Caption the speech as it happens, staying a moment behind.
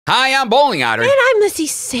Hi, I'm Bowling Otter. And I'm Missy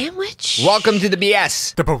Sandwich. Welcome to the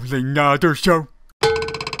BS. The Bowling Otter Show.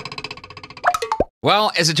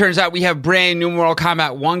 Well, as it turns out, we have brand new Mortal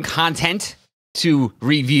Kombat 1 content to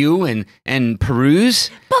review and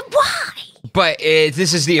peruse. But why? But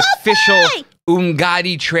this is the official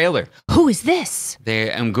Umgadi trailer. Who is this? I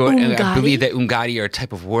Umgadi? believe that Umgadi are a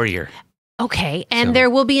type of warrior. Okay, and there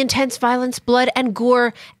will be intense violence, blood, and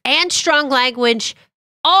gore, and strong language,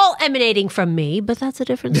 all emanating from me, but that's a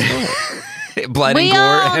different story. Blood We and gore.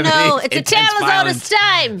 all know it's a intense tale as old violence as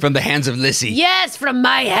time. From the hands of Lissy. Yes, from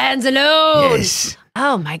my hands alone. Yes.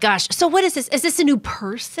 Oh my gosh. So what is this? Is this a new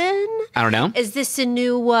person? I don't know. Is this a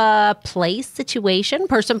new place, situation,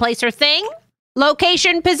 person, place, or thing?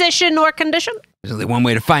 Location, position, or condition? There's only one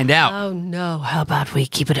way to find out. Oh no. How about we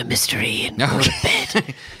keep it a mystery and go to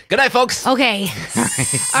bed? Good night, folks. Okay. All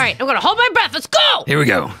right. I'm going to hold my breath. Let's go. Here we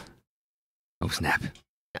go. Oh, snap.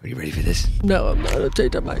 Are you ready for this? No, I'm not. I'll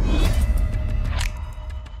take that mic.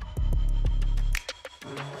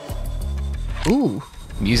 Ooh.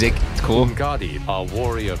 Music. It's cool. Umgadi are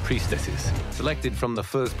warrior priestesses, selected from the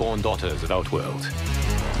firstborn daughters of Outworld.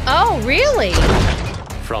 Oh, really?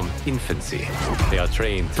 From infancy, they are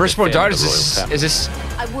trained to Firstborn defend daughters, the royal family. is this...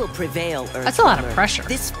 I will prevail, Earth. That's a lot of Rumor. pressure.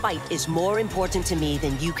 This fight is more important to me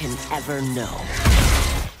than you can ever know.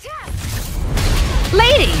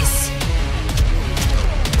 Ladies.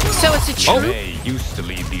 So it's a true... May used to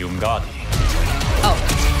lead the Umgadi.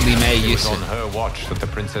 Oh. Li Mei It used was to... on her watch that the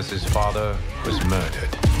princess's father was murdered.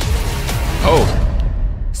 Oh.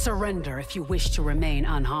 Surrender if you wish to remain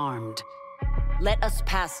unharmed. Let us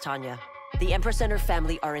pass, Tanya. The Empress and her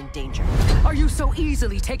family are in danger. Are you so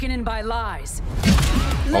easily taken in by lies?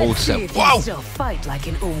 Oh, Let's so- see if Whoa! you still fight like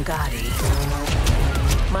an Umgadi.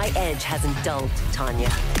 My edge hasn't dulled, Tanya.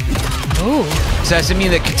 Ooh. So does it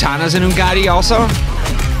mean that Katana's an Umgadi also?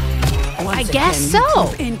 Once guess again, you so.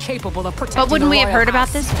 prove incapable of protecting But wouldn't the we have royal heard about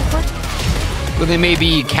house. this before? Well, they may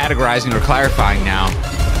be categorizing or clarifying now.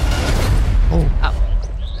 Oh.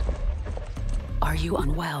 Are you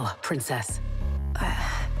unwell, princess?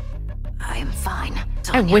 I am fine.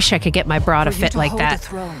 I wish I could get my bra to For you fit like hold that. The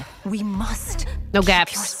throne, we must No keep your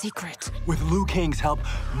gaps. secret. With Liu Kang's help,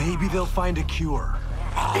 maybe they'll find a cure.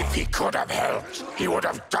 If he could have helped, he would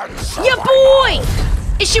have done so. Your boy!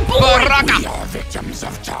 It's your boy! We are victims of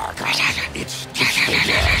Targa. It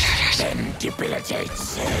disfigures, then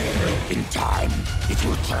debilitates. In time, it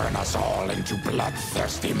will turn us all into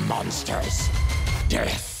bloodthirsty monsters.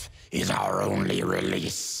 Death is our only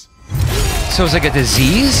release. So it's like a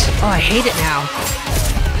disease? Oh, I hate it now.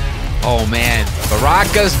 Oh, man.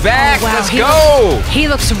 Baraka's back. Oh, wow. Let's He go. He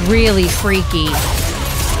looks really freaky.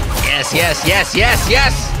 Yes, yes, yes, yes,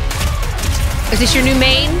 yes. Is this your new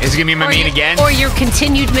main? Is it going to be my main again? Or your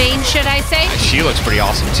continued main, should I say? She looks pretty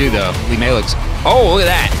awesome, too, though. Li Mei looks... Oh, look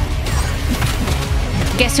at that.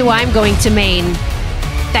 Guess who I'm going to main?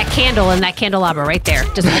 That candle and that candelabra right there.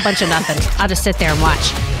 Just a whole bunch of nothing. I'll just sit there and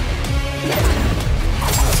watch.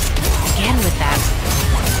 Again with that.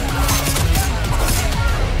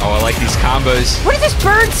 Oh, I like these combos. What is this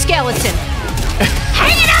bird skeleton?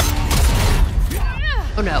 Hang it up!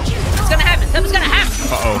 Oh no. It's gonna happen. Something's gonna happen.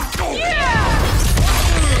 Uh-oh.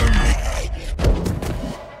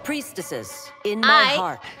 Priestesses, in my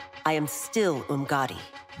heart, I am still Umgadi.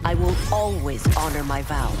 I will always honor my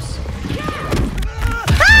vows.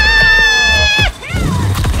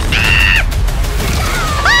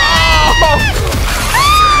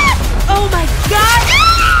 Oh my god!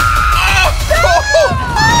 Oh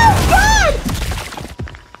god!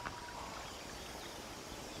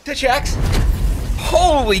 The Jax?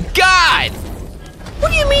 Holy God!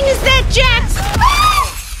 What do you mean is that Jax?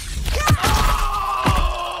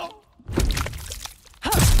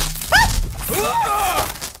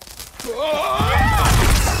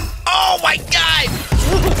 Oh my God!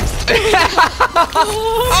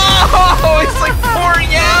 Oh, it's like pouring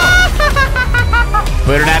out!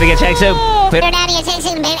 Put her down to get check soup. Put her down to your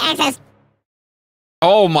attention and access.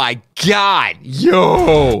 Oh my God!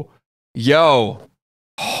 Yo! Yo!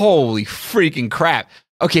 Holy freaking crap.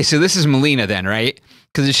 Okay, so this is Melina then, right?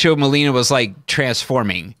 Because it showed Melina was like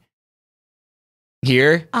transforming.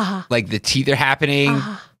 Here? Uh-huh. Like the teeth are happening.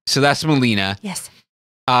 Uh-huh. So that's Melina. Yes.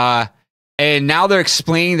 And now they're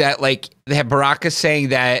explaining that, like, they have Baraka saying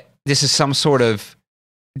that this is some sort of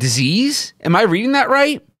disease. Am I reading that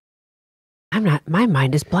right? I'm not. My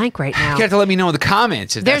mind is blank right now. You have to let me know in the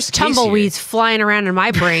comments if There's that's the case tumbleweeds flying around in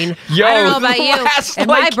my brain. Yo, I don't know about you. last, And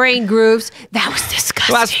my like- brain grooves. That was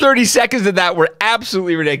disgusting. The last 30 seconds of that were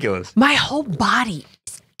absolutely ridiculous. My whole body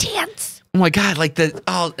is tense. Oh my God, like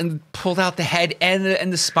and pulled out the head and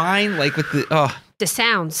the spine, like with the, The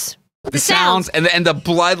sounds. The sounds and the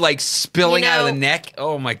blood like spilling out of the neck.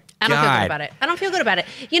 Oh my God. I don't feel good about it. I don't feel good about it.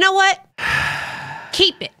 You know what?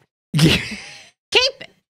 Keep it. Keep it.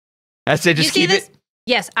 That's it. Just keep it.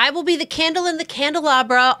 Yes, I will be the candle in the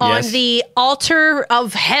candelabra on the altar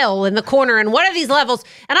of hell in the corner in one of these levels,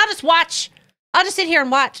 and I'll just watch. I'll just sit here and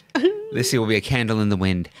watch. Lissy will be a candle in the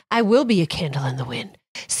wind. I will be a candle in the wind.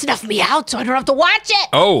 Snuff me out so I don't have to watch it.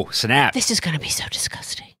 Oh, snap. This is going to be so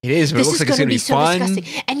disgusting. It is, but it looks like it's going to be fun.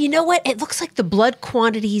 Disgusting. And you know what? It looks like the blood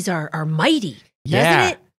quantities are mighty,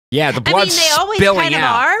 doesn't it? Yeah, the blood's they always spilling kind of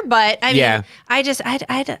out. are, but I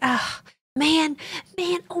mean,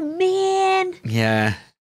 man, oh man. Yeah.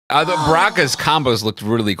 Baraka's combos looked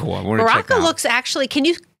really cool. Baraka looks actually, can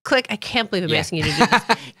you click? I can't believe I'm asking you to do this.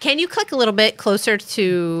 Can you click a little bit closer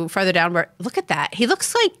to farther down? Look at that. He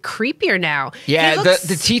looks like creepier now. Yeah,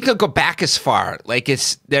 the teeth don't go back as far. Like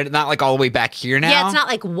they're not like all the way back here now. Yeah, it's not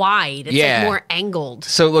like wide. It's like more angled.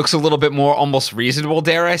 So it looks a little bit more almost reasonable,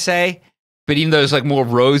 dare I say. But even though there's like more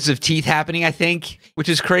rows of teeth happening, I think, which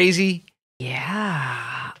is crazy.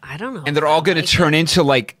 Yeah, I don't know. And they're all going to turn into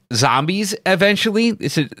like zombies eventually.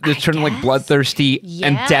 They're turning like bloodthirsty,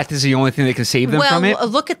 and death is the only thing that can save them from it. Well,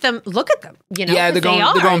 look at them. Look at them. You know, yeah, they're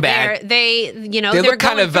going bad. They look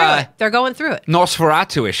kind of they're going through it.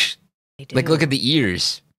 Nosferatu-ish. Like look at the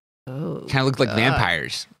ears. Oh, kind of look like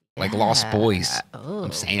vampires, like lost boys. Oh,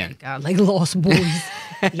 I'm saying, God, like lost boys.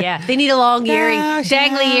 Yeah, they need a long earring,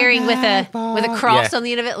 dangly earring with a cross on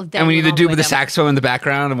the end of it. And we need to do with the saxophone in the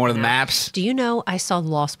background and one of the maps. Do you know I saw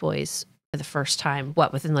Lost Boys for the first time?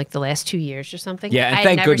 Within like the last 2 years or something? Yeah, and I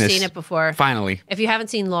thank had never goodness. seen it before. Finally. If you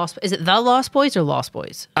haven't seen Lost, is it The Lost Boys or Lost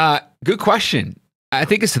Boys? Good question. I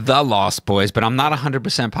think it's The Lost Boys, but I'm not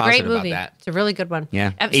 100% positive Great movie. about that. It's a really good one.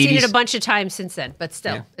 Yeah. I've seen it a bunch of times since then, but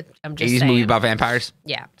still, I'm just 80s saying. movie about vampires?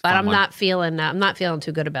 Yeah, but I'm not feeling I'm feeling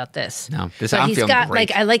too good about this. No, I'm feeling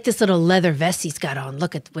great. I like this little leather vest he's got on.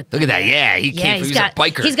 Look at that. Yeah, he's a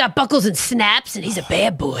biker. He's got buckles and snaps, and he's a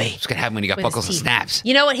bad boy. Just gonna have him when he got buckles and snaps.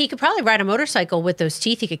 You know what? He could probably ride a motorcycle with those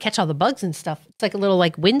teeth. He could catch all the bugs and stuff. It's like a little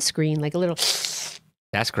like windscreen, like a little.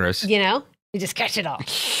 That's gross. You know, you just catch it all.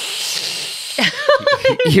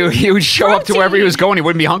 He would show up to wherever he was going. He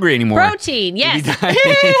wouldn't be hungry anymore. Protein, yes.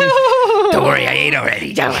 Don't worry, I ate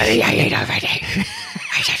already.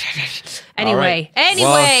 Anyway,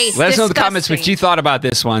 well, let us know in the comments what you thought about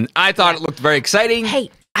this one. I thought it looked very exciting.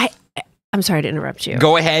 Hey, I'm sorry to interrupt you.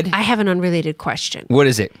 Go ahead. I have an unrelated question. What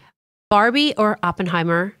is it? Barbie or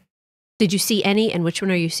Oppenheimer? Did you see any, and which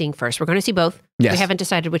one are you seeing first? We're going to see both. Yes. We haven't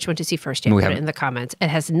decided which one to see first yet. Put it in the comments.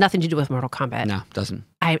 It has nothing to do with Mortal Kombat. No, it doesn't.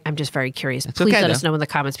 I'm just very curious. It's Please okay, let us know in the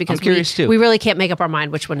comments because I'm curious too. We really can't make up our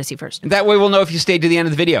mind which one to see first. That way we'll know if you stayed to the end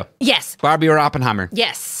of the video. Yes. Barbie or Oppenheimer.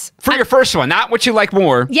 Yes. For your first one, not what you like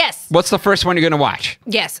more. Yes. What's the first one you're going to watch?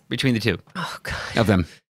 Yes. Between the two. Oh, God. Of them.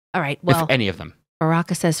 All right. Well, if any of them.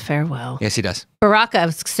 Baraka says farewell. Yes, he does.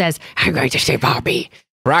 Baraka says, I'm going to say Barbie.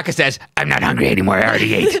 Baraka says, I'm not hungry anymore. I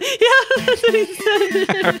already ate. Yeah, that's what he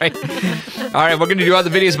said. All right, we're going to do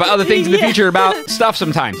other videos about other things in the future about stuff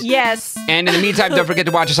sometimes. Yes. And in the meantime, don't forget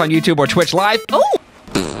to watch us on YouTube or Twitch Live. Oh!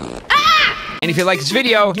 And if you like this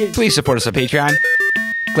video, please support us on Patreon.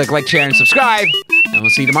 Click like, share, and subscribe. And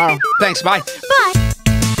we'll see you tomorrow. Thanks. Bye. Bye.